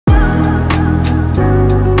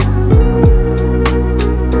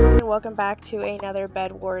welcome back to another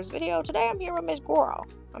BedWars video. Today I'm here with Miss Girl.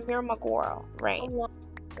 I'm here with my girl, Rain.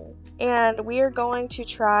 And we are going to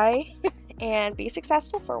try and be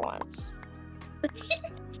successful for once.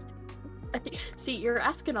 See, you're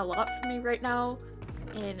asking a lot from me right now,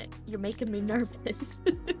 and you're making me nervous.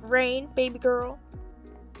 Rain, baby girl,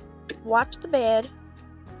 watch the bed.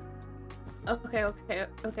 Okay.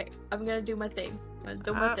 I'm gonna do my thing.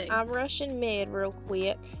 I'm rushing mid real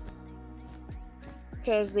quick.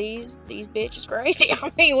 Because these bitches crazy.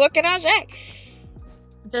 I mean, what can I say?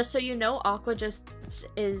 Just so you know, Aqua just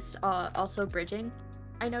is also bridging,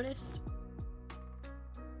 I noticed.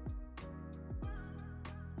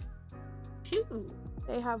 Phew.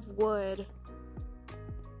 They have wood.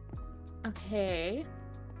 Okay.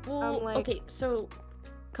 Well, okay, so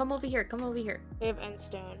come over here. They have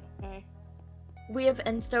endstone, okay. We have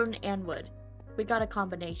endstone and wood. We got a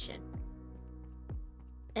combination.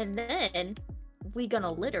 And then we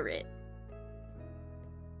gonna litter it.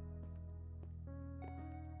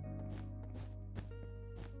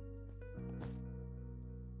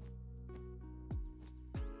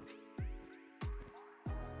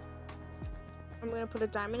 I'm gonna put a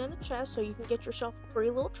diamond in the chest so you can get yourself a free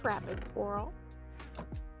little trapping coral.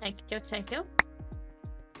 Thank you. Okay.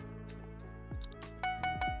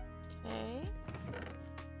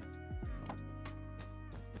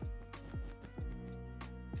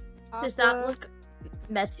 Does that look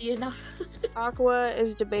messy enough? Aqua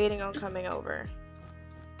is debating on coming over.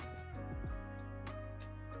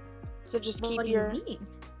 So just keep your... What do you mean?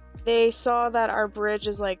 They saw that our bridge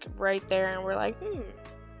is like right there and we're like,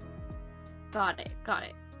 Got it.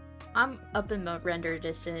 I'm up in the render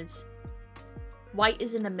distance. White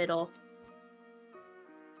is in the middle.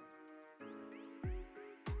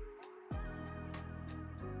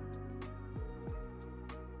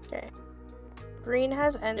 Okay. Green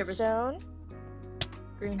has endstone.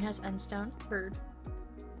 Green has endstone. Heard.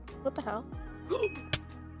 What the hell?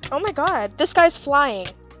 Oh my god, this guy's flying.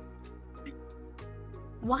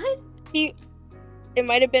 What? It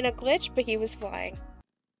might have been a glitch, but he was flying.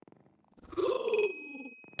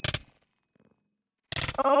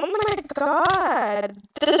 Oh my god,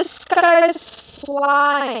 this guy's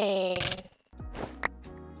flying.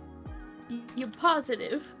 You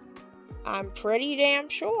positive? I'm pretty damn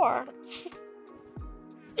sure.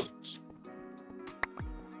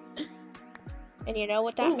 And you know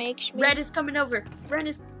what that makes me? Red is coming over. Red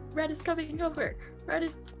is coming over.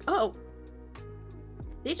 Oh.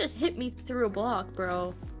 They just hit me through a block,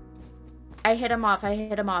 bro. I hit him off.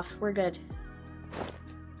 We're good.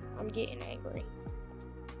 I'm getting angry.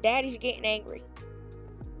 Daddy's getting angry.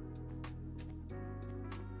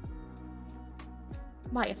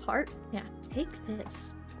 My heart can't take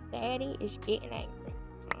this. Daddy is getting angry.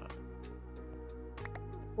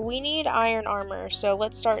 We need iron armor, so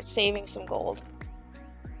let's start saving some gold.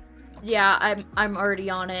 Yeah, I'm already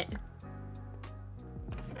on it.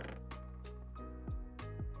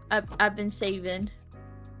 I've been saving.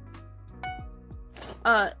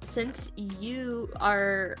 Since you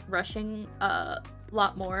are rushing a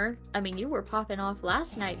lot more, I mean, you were popping off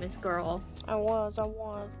last night, Miss Girl. I was.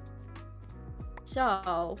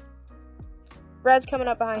 So. Red's coming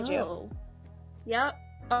up behind you. Yep.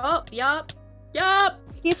 Oh, yup.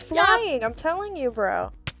 He's flying, yep. I'm telling you,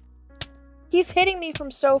 bro. He's hitting me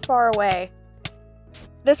from so far away.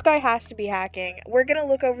 This guy has to be hacking. We're gonna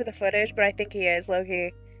look over the footage, but I think he is,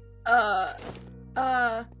 low-key.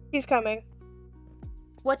 He's coming.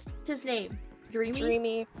 What's his name?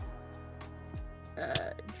 Dreamy?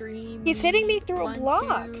 Dreamy. He's hitting me through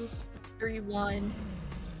blocks. 2, 3, 1.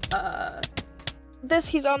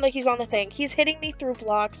 He's on the thing. He's hitting me through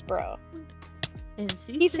blocks, bro.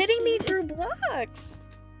 He's hitting me through blocks.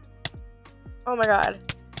 Oh my god.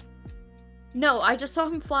 No, I just saw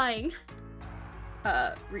him flying.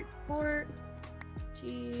 Report.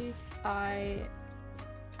 I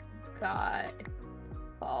got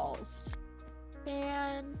false.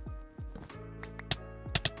 And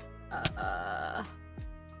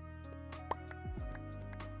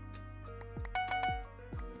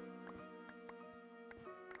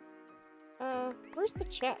where's the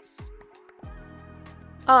chest?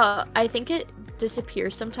 I think it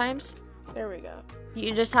disappears sometimes. There we go.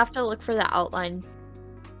 You just have to look for the outline.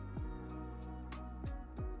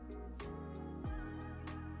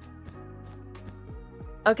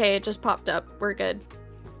 Okay, it just popped up. We're good.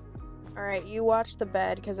 Alright, you watch the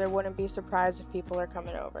bed, because I wouldn't be surprised if people are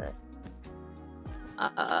coming over.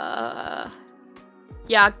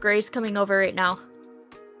 Yeah, Gray's coming over right now.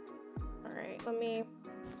 Alright, let me...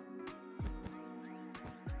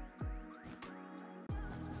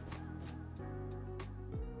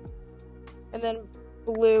 And then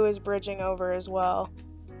Blue is bridging over as well.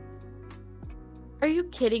 Are you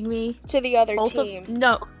kidding me? To the other Both team.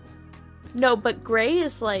 No, but Gray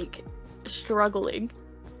is like struggling.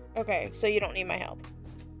 Okay, so you don't need my help.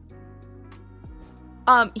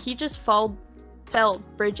 He just fell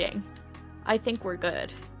bridging. I think we're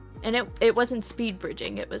good. And it wasn't speed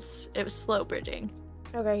bridging, it was slow bridging.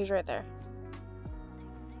 Okay, he's right there.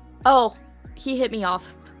 Oh, he hit me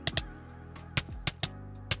off.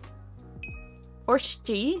 Or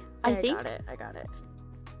she, I think. I got it.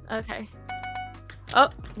 Okay. Oh,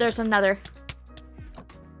 there's another.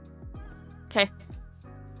 Okay.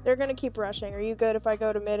 They're gonna keep rushing. Are you good if I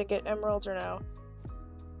go to mid and get emeralds or no?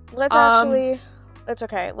 Let's actually... It's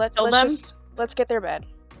okay. Let's get their bed.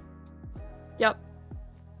 Yep.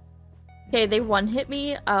 Okay, they one-hit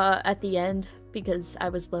me at the end because I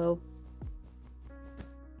was low.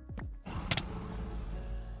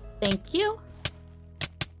 Thank you,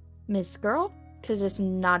 Miss Girl, because it's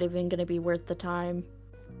not even gonna be worth the time.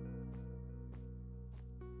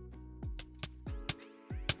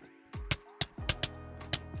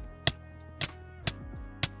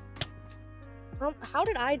 How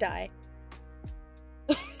did I die?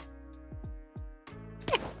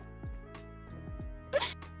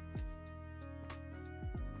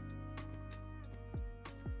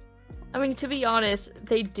 I mean, to be honest,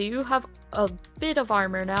 they do have a bit of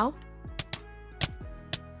armor now.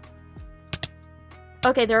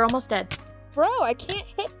 Okay, they're almost dead. Bro, I can't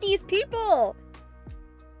hit these people!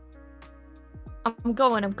 I'm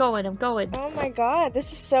going. Oh my god,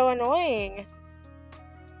 this is so annoying.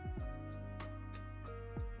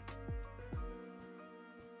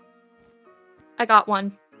 I got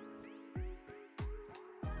one.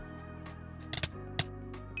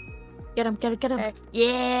 Get him. Okay.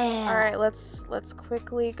 Yeah! Alright, let's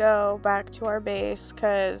quickly go back to our base,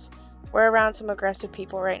 because we're around some aggressive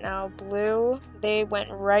people right now. Blue, they went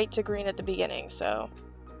right to green at the beginning, so...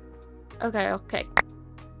 Okay.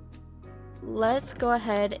 Let's go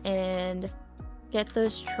ahead and get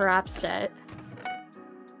those traps set.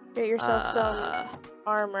 Get yourself some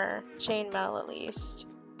armor, chainmail at least.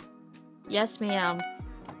 Yes, ma'am.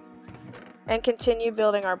 And continue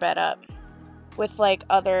building our bed up with, like,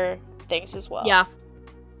 other things as well. Yeah.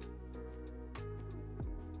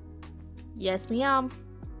 Yes, ma'am.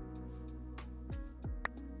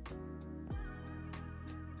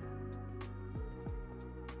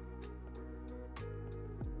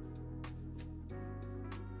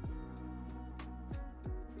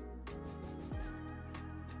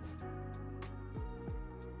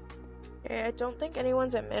 Okay, I don't think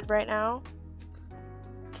anyone's at mid right now.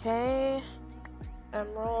 Okay.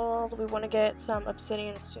 Emerald. We want to get some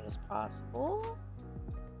obsidian as soon as possible.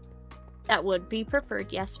 That would be preferred,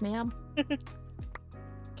 yes, ma'am.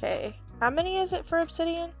 Okay. How many is it for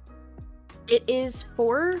obsidian? It is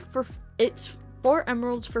it's 4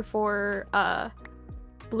 emeralds for 4.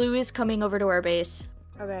 Blue is coming over to our base.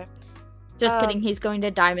 Okay. Just kidding, he's going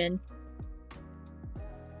to diamond.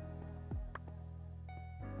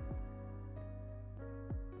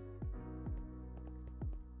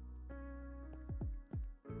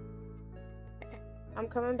 I'm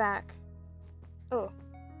coming back. Oh.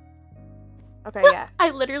 Okay, yeah. I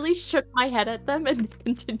literally shook my head at them and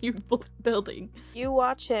continued building. You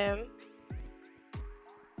watch him.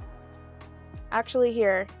 Actually,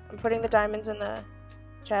 here. I'm putting the diamonds in the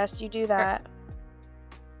chest. You do that.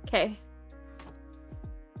 Okay.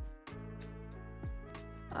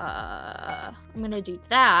 I'm gonna do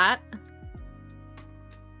that.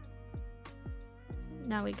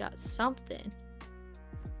 Now we got something.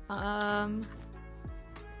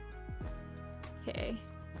 Okay.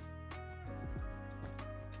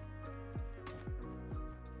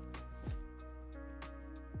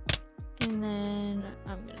 And then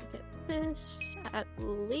I'm gonna get this at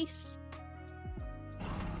least.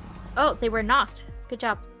 Oh, they were knocked. Good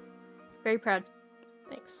job. Very proud.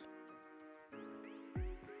 Thanks.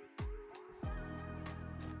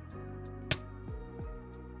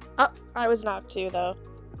 Oh. I was knocked too, though.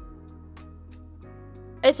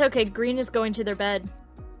 It's okay. Green is going to their bed.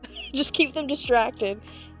 Just keep them distracted.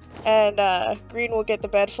 And green will get the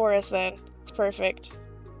bed for us then. It's perfect.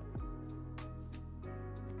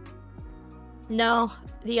 No,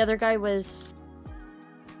 the other guy was...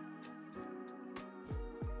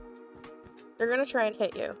 They're gonna try and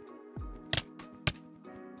hit you.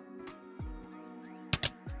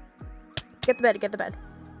 Get the bed.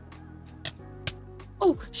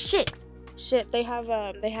 Oh, shit! Shit, they have,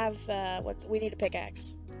 we need a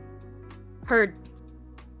pickaxe. Heard.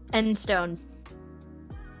 End stone.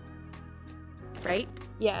 Right?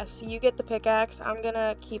 Yeah, so you get the pickaxe. I'm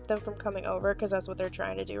gonna keep them from coming over, because that's what they're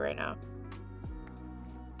trying to do right now.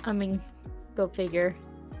 I mean, go figure.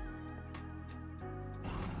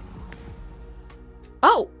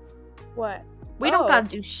 Oh! What? We don't gotta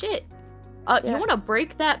do shit. Yeah. You wanna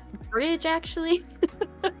break that bridge, actually?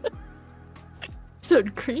 So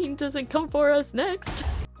green doesn't come for us next.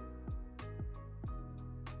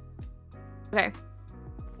 Okay.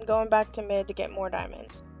 I'm going back to mid to get more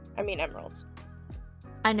diamonds. I mean emeralds.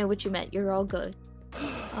 I know what you meant. You're all good.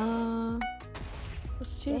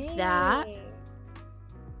 Let's do that. Dang.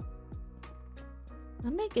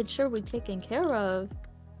 I'm making sure we're taken care of.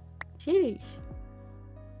 Sheesh.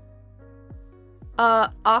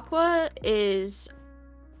 Aqua is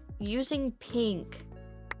using pink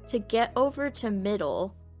to get over to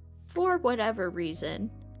middle for whatever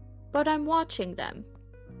reason, but I'm watching them.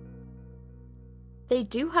 They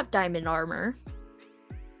do have diamond armor.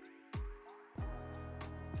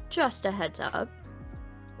 Just a heads up.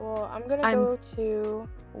 Well, I'm gonna go to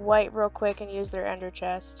white real quick and use their ender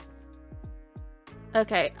chest.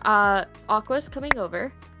 Okay, Aqua's coming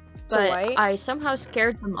over, but white? I somehow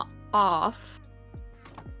scared them off.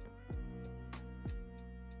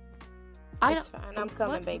 It's fine. I'm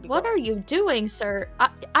coming, baby. What are you doing, sir?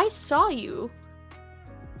 I saw you.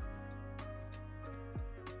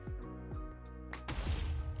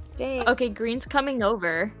 Dang. Okay, green's coming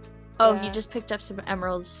over. Oh, Yeah. he just picked up some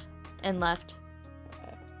emeralds and left.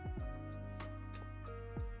 Okay.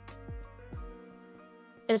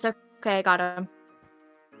 It's okay, I got him.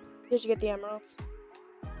 Did you get the emeralds?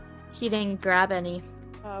 He didn't grab any.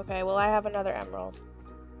 Oh, okay, well I have another emerald.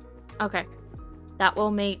 Okay. That will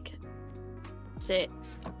make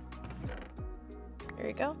 6. Here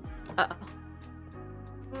you go. Uh-oh.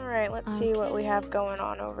 Alright, let's see what we have going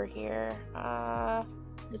on over here.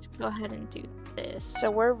 Let's go ahead and do this. So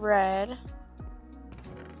we're red.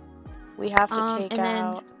 We have to take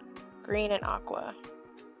out green and aqua.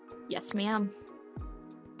 Yes, ma'am.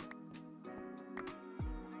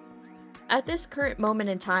 At this current moment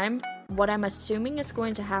in time, what I'm assuming is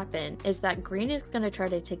going to happen is that green is going to try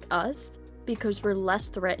to take us because we're less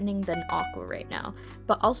threatening than aqua right now.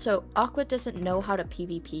 But also, aqua doesn't know how to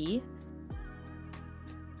PvP.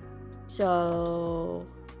 So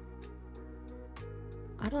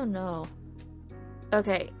I don't know.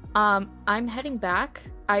 Okay, I'm heading back.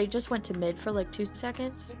 I just went to mid for like 2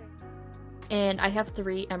 seconds. And I have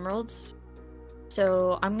 3 emeralds.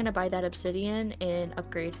 So I'm gonna buy that obsidian and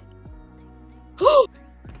upgrade. Oh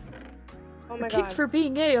my Kicked god. for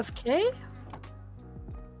being AFK?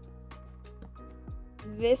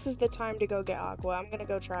 This is the time to go get aqua. I'm gonna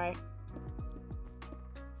go try.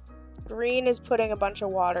 Green is putting a bunch of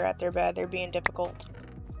water at their bed. They're being difficult.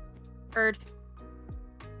 Heard.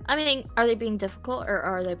 I mean, are they being difficult or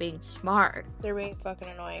are they being smart? They're being fucking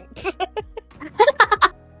annoying.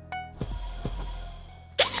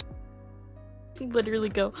 Literally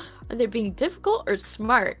go, are they being difficult or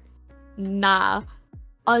smart? Nah.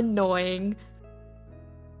 Annoying.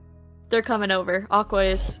 They're coming over. Aqua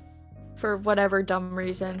is. For whatever dumb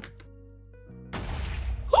reason.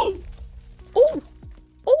 Oh! Oh!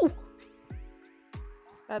 Oh!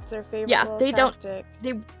 That's their favorite Yeah, they tactic.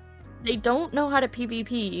 They don't know how to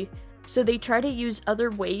PvP, so they try to use other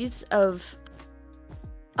ways of...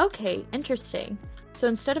 Okay, interesting. So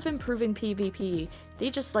instead of improving PvP, they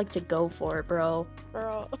just like to go for it, bro.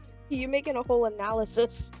 Girl, you making a whole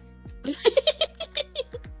analysis.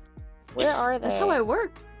 Where are they? That's how I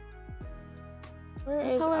work.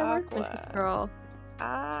 That's how I aqua? work, Mrs. Girl.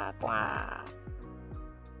 Aqua.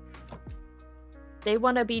 They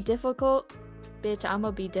want to be difficult? Bitch, I'm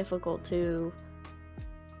gonna be difficult too.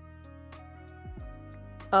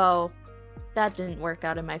 Oh, that didn't work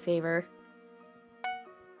out in my favor.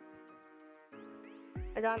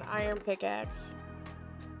 I got an iron pickaxe.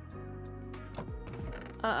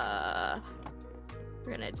 We're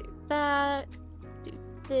gonna do that. Do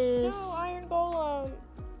this. No, iron golem.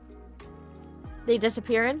 They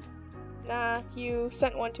disappearing? Nah, you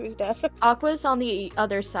sent one to his death. Aqua's on the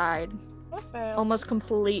other side. I failed. Almost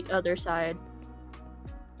complete other side.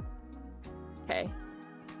 Okay.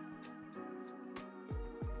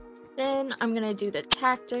 Then I'm gonna do the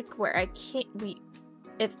tactic where I can't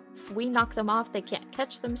if we knock them off, they can't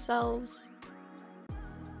catch themselves.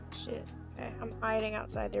 Shit. Okay, I'm hiding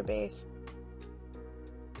outside their base.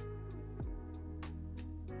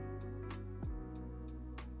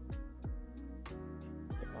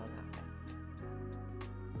 They're going that way.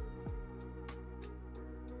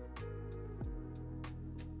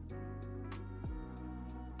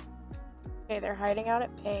 Okay, they're hiding out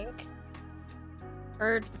at pink.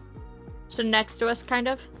 Heard. So next to us, kind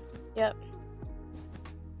of? Yep.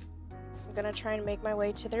 I'm gonna try and make my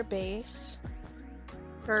way to their base.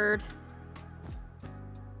 Heard.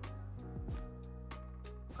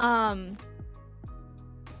 I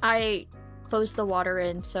closed the water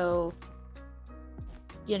in, so,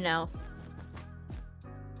 you know.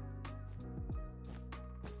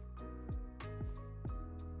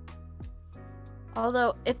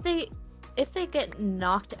 Although, if they get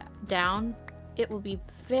knocked down, it will be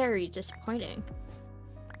very disappointing.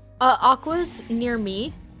 Aqua's near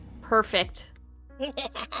me. Perfect.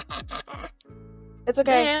 It's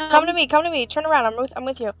okay. Come to me. Turn around. I'm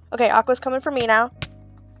with you. Okay, Aqua's coming for me now.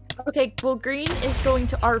 Okay, well, green is going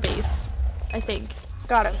to our base, I think.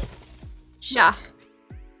 Got him. Shit. Yeah.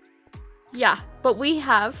 Yeah, but we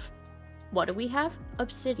have... What do we have?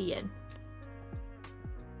 Obsidian.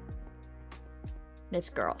 Miss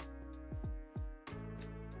Girl.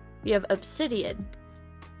 We have obsidian.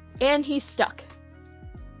 And he's stuck.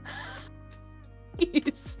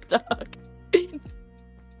 He's stuck. He's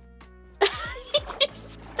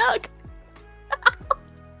stuck.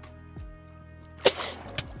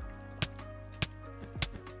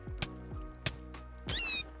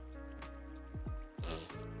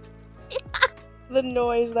 The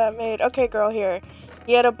noise that made. Okay, girl, here.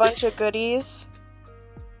 He had a bunch of goodies.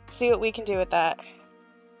 See what we can do with that.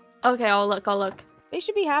 Okay, I'll look. They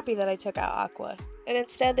should be happy that I took out Aqua. And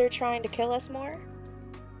instead they're trying to kill us more?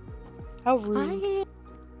 How rude.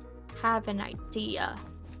 I have an idea.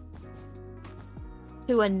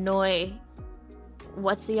 To annoy...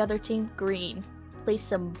 What's the other team? Green. Place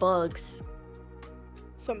some bugs.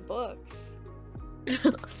 Some books.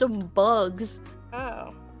 Some bugs.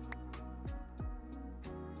 Oh.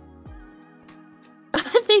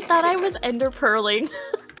 They thought I was ender pearling.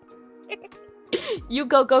 You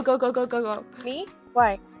go. Me?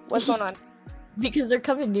 Why? What's going on? Because they're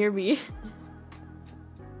coming near me.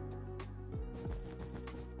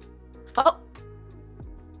 Oh.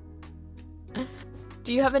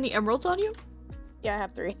 Do you have any emeralds on you? Yeah, I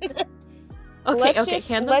have 3. Okay,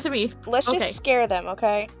 hand them to me. Let's just scare them,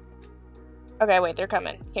 okay? Okay, wait, they're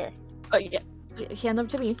coming. Here. Oh, yeah. Hand them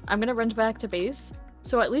to me. I'm gonna run back to base.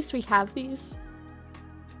 So at least we have these.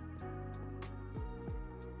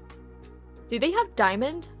 Do they have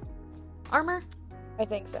diamond armor? I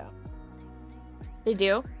think so. They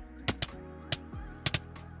do?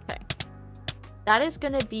 Okay. That is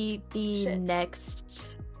gonna be the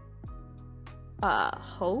next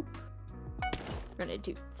hope. We're gonna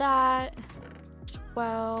do that as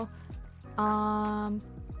well.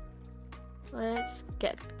 Let's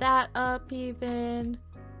get that up even.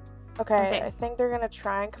 Okay, I think they're gonna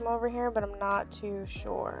try and come over here, but I'm not too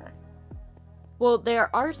sure. Well,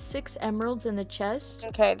 there are 6 emeralds in the chest.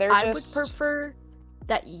 Okay, I would prefer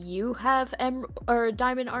that you have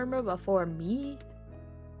diamond armor before me.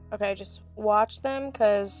 Okay, just watch them,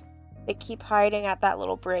 because they keep hiding at that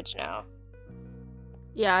little bridge now.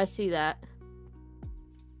 Yeah, I see that.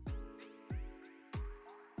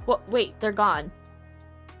 Well, wait, they're gone.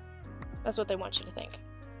 That's what they want you to think.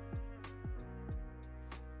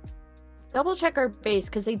 Double check our base,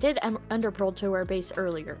 because they did underpearl to our base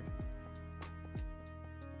earlier.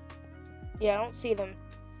 Yeah, I don't see them.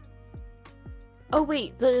 Oh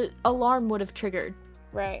wait, the alarm would have triggered.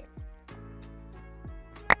 Right.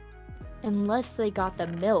 Unless they got the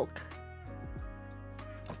milk.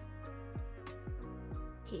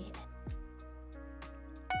 Yeah.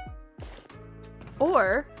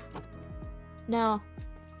 Or... No.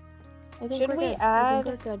 I think Should we good. add... I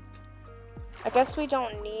think we're good. I guess we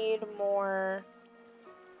don't need more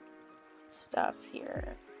stuff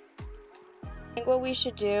here. I think what we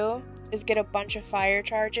should do is get a bunch of fire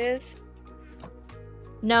charges.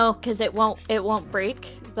 No, because it won't break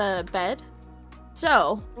the bed.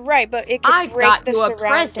 So right, but it could break the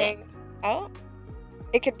surrounding. Oh,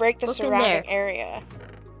 it could break the surrounding area.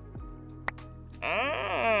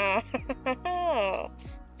 Ah.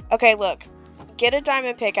 Okay, look. Get a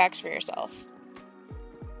diamond pickaxe for yourself.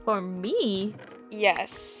 For me?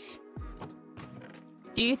 Yes.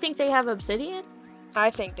 Do you think they have obsidian? I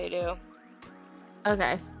think they do.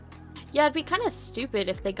 Okay. Yeah, it'd be kind of stupid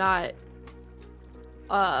if they got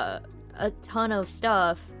a ton of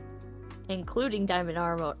stuff, including diamond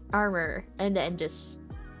armor, and then just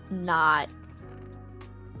not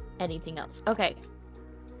anything else. Okay.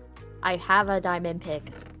 I have a diamond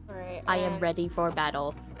pick. Alright. I am ready for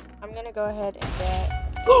battle. I'm gonna go ahead and get...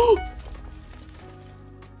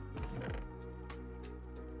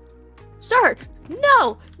 Sir!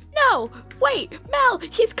 No! No! Wait! Mel!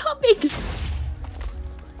 He's coming!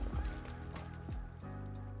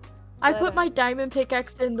 I put my diamond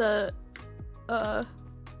pickaxe in the...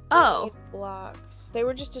 Oh. Blocks. They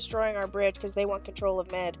were just destroying our bridge because they want control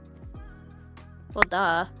of Med. Well,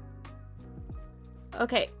 duh.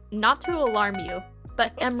 Okay, not to alarm you,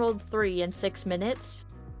 but Emerald 3 in 6 minutes.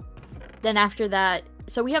 Then after that,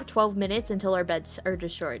 so we have 12 minutes until our beds are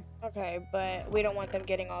destroyed. Okay, but we don't want them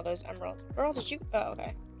getting all those emeralds. Girl, did you? Oh,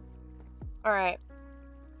 okay. All right.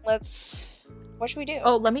 Let's. What should we do?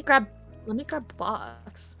 Oh, let me grab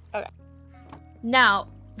blocks. Okay. Now,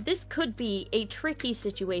 this could be a tricky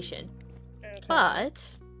situation, Okay.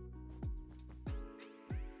 but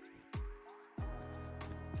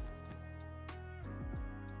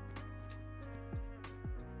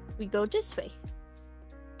we go this way.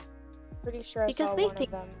 Pretty sure I Because saw they one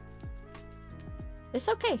think- of them. It's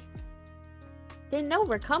okay. They know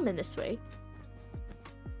we're coming this way.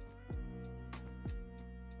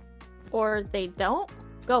 Or they don't.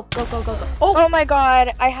 Go, go, go, go, go. Oh! Oh my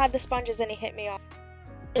god! I had the sponges and he hit me off.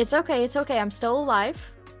 It's okay, it's okay. I'm still alive.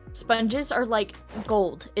 Sponges are like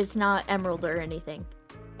gold. It's not emerald or anything.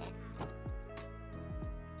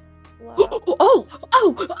 Wow. Oh! Oh!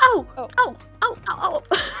 Oh! Oh. Oh! Oh! Oh!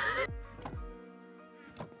 Oh!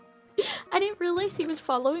 I didn't realize he was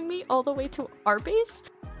following me all the way to our base.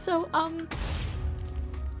 So,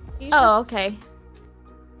 He's oh, just- okay.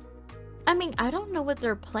 I mean, I don't know what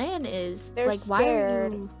their plan is. They're like,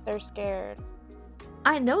 scared. why are you... They're scared.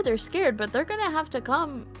 I know they're scared, but they're gonna have to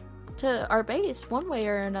come to our base one way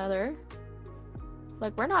or another.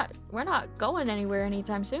 Like, we're not going anywhere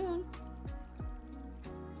anytime soon.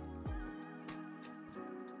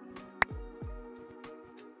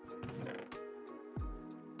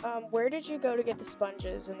 Where did you go to get the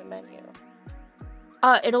sponges in the menu?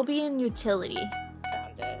 It'll be in utility.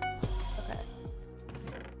 Found it. Okay.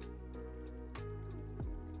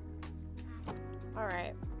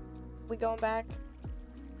 Alright. We going back?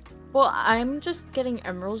 Well, I'm just getting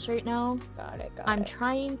emeralds right now. Got it, got I'm it.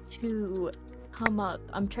 trying to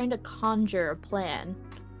I'm trying to conjure a plan.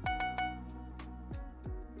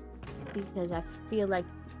 Because I feel like,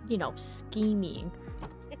 you know, scheming.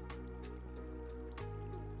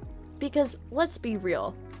 Because, let's be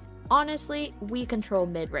real. Honestly, we control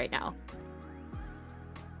mid right now.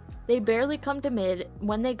 They barely come to mid.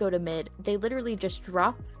 When they go to mid, they literally just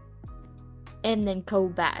drop and then go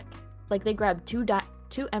back. Like, they grab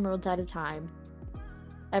two emeralds at a time.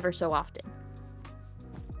 Ever so often.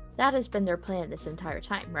 That has been their plan this entire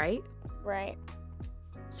time, right? Right.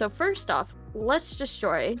 So first off, let's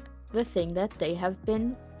destroy the thing that they have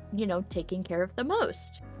been, you know, taking care of the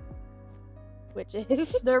most. Which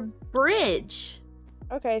is? Their bridge.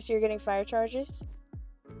 Okay, so you're getting fire charges?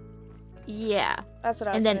 Yeah. That's what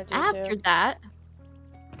I And was then gonna do after too. that,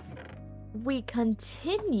 we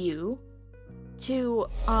continue to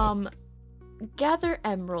gather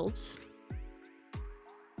emeralds.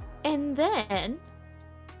 And then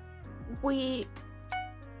we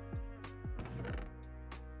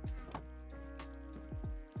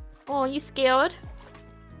Oh, you scared?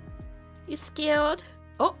 You scared?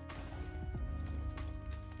 Oh.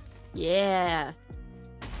 Yeah.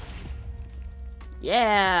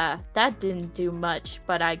 Yeah, that didn't do much,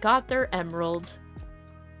 but I got their emerald.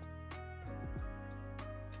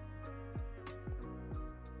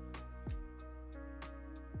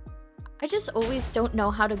 I just always don't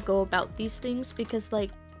know how to go about these things because,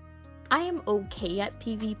 like, I am okay at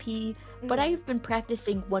PvP, but Mhm. I've been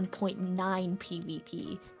practicing 1.9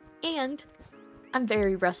 PvP, and I'm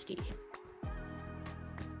very rusty.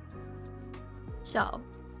 So.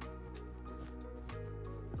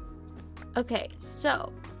 Okay,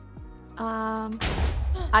 so.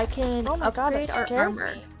 I can Oh my god, that upgrade our scared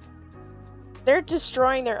armor. me. They're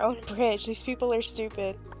destroying their own bridge. These people are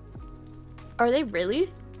stupid. Are they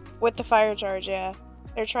really? With the fire charge, yeah.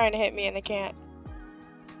 They're trying to hit me and they can't.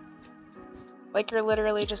 Like, you're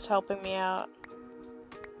literally just helping me out.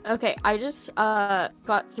 Okay, I just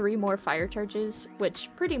got 3 more fire charges, which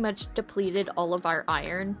pretty much depleted all of our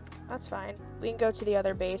iron. That's fine. We can go to the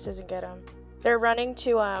other bases and get them. They're running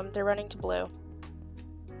to blue.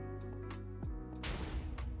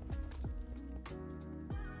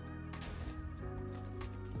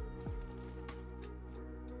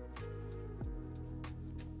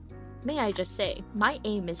 May I just say, my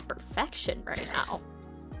aim is perfection right now.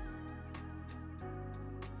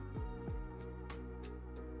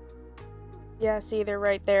 Yeah, see, they're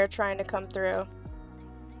right there trying to come through.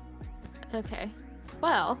 Okay.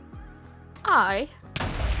 Well, I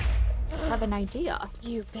have an idea.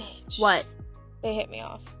 You bitch. What? They hit me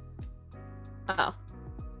off. Oh.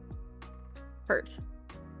 Heard.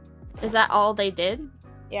 Is that all they did?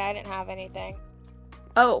 Yeah, I didn't have anything.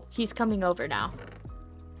 Oh, he's coming over now.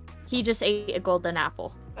 He just ate a golden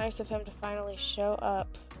apple. Nice of him to finally show up.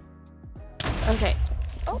 Okay.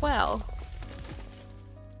 Oh. Well.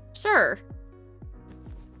 Sir.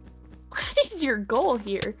 What is your goal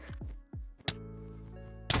here?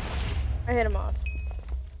 I hit him off.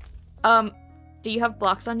 Do you have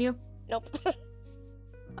blocks on you? Nope.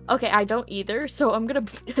 Okay, I don't either, so I'm gonna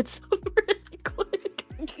get some really quick.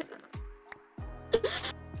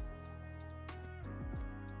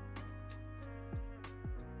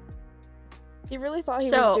 He really thought he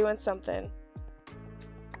was doing something.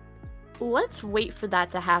 Let's wait for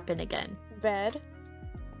that to happen again. Bed.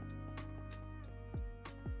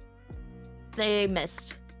 They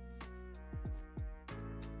missed.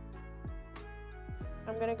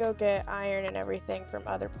 I'm gonna go get iron and everything from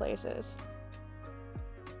other places.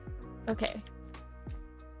 Okay.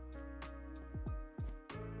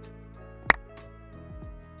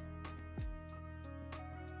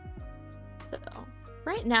 So,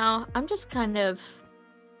 right now, I'm just kind of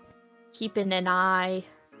keeping an eye.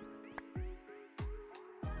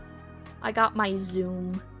 I got my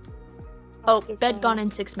zoom. Oh, bed gone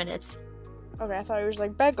in 6 minutes. Okay, I thought it was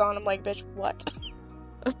like bed gone. I'm like, bitch, what?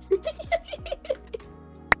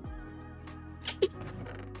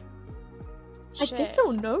 I get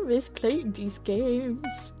so nervous playing these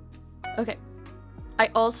games. Okay. I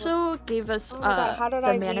also gave us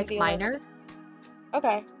the Manic Miner.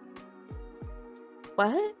 Okay.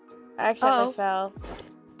 What? I accidentally fell.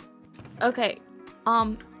 Okay.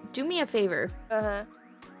 Do me a favor. Uh-huh.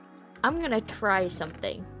 I'm gonna try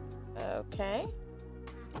something. Okay.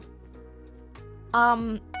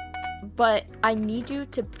 But I need you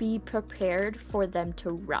to be prepared for them to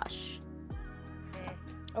rush.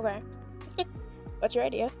 Okay. What's your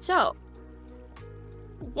idea? So,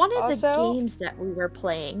 one of the games that we were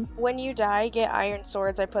playing... When you die, get iron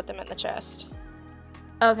swords. I put them in the chest.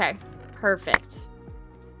 Okay, perfect.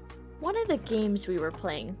 One of the games we were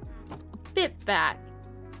playing, a bit back,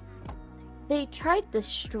 they tried the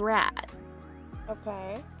strat.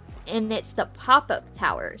 Okay. And it's the pop-up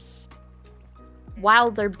towers.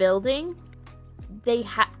 While they're building, they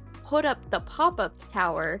put up the pop-up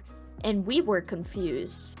tower, and we were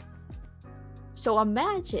confused. So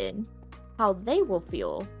imagine how they will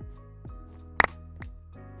feel.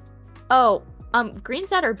 Oh,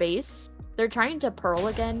 Green's at our base. They're trying to pearl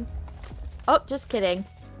again. Oh, just kidding.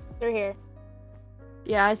 They're here.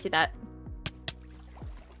 Yeah, I see that.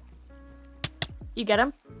 You get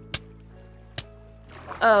him?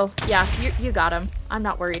 Oh, yeah, you got him. I'm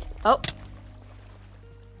not worried. Oh.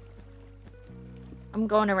 I'm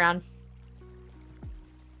going around.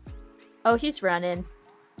 Oh, he's running.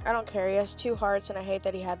 I don't care. He has 2 hearts, and I hate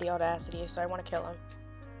that he had the audacity, so I want to kill him.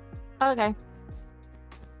 Okay.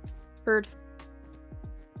 Heard.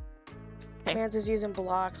 Okay. Mans is using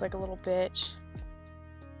blocks like a little bitch.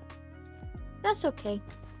 That's okay.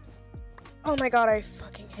 Oh my god, I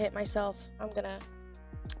fucking hit myself. I'm gonna...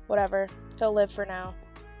 Whatever. He'll live for now.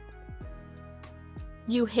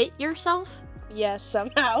 You hit yourself? Yes,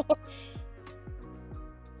 somehow.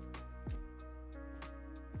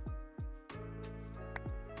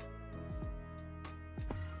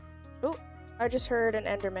 Ooh, I just heard an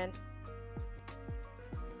Enderman.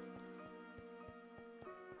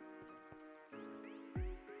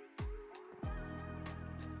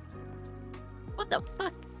 What the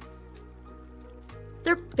fuck?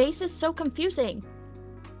 Their base is so confusing.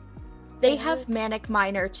 They have Manic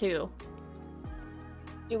Miner too.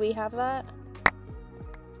 Do we have that?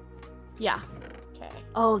 Yeah. Okay.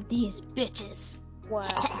 Oh, these bitches.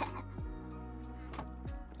 What?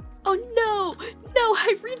 Oh no! No,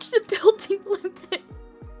 I reached the building limit!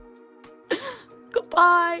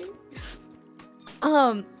 Goodbye!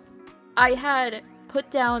 I had put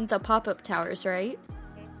down the pop-up towers, right?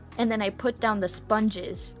 And then I put down the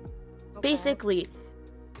sponges. Okay. Basically,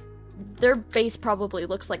 their base probably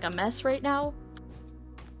looks like a mess right now.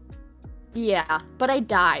 Yeah, but I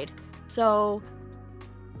died. So...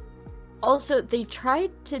 Also, they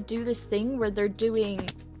tried to do this thing where they're doing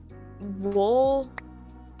wool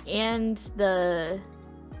and the...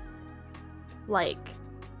 like...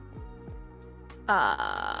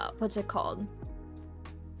 what's it called?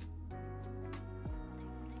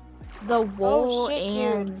 The wool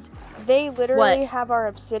and... Dude. They literally have our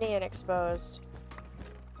obsidian exposed.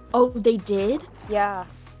 Oh, they did? Yeah.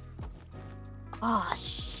 Oh,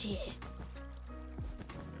 shit.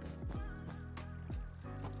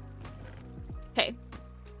 Okay.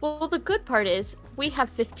 Well, the good part is, we have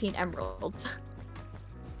 15 emeralds.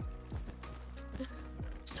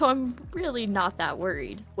 So I'm really not that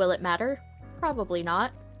worried. Will it matter? Probably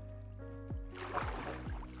not.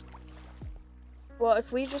 Well,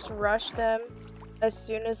 if we just rush them as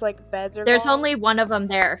soon as, like, beds are There's gone... only one of them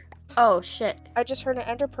there. Oh, shit. I just heard an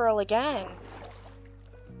ender pearl again.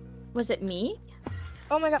 Was it me?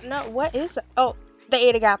 Oh my god, no, what is that? Oh, they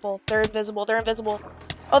ate a apple. They're invisible, they're invisible.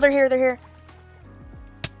 Oh, they're here, they're here.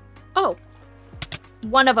 Oh.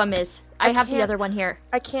 One of them is. I have the can't- other one here.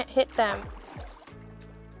 I can't hit them.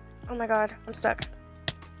 Oh my god, I'm stuck.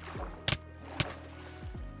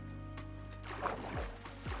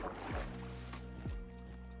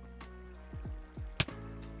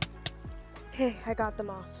 Okay, I got them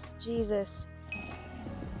off. Jesus.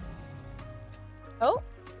 Oh?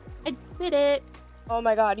 I did it. Oh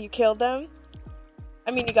my god, you killed them?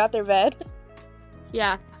 I mean, you got their bed?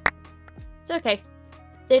 Yeah. It's okay.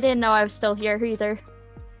 They didn't know I was still here either.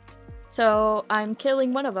 So I'm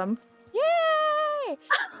killing one of them. Yay!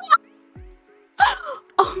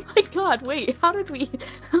 Oh my god, wait, how did we...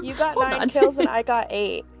 You got Hold 9 on. kills and I got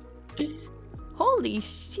 8. Holy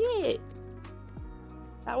shit.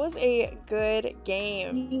 That was a good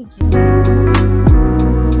game. GG.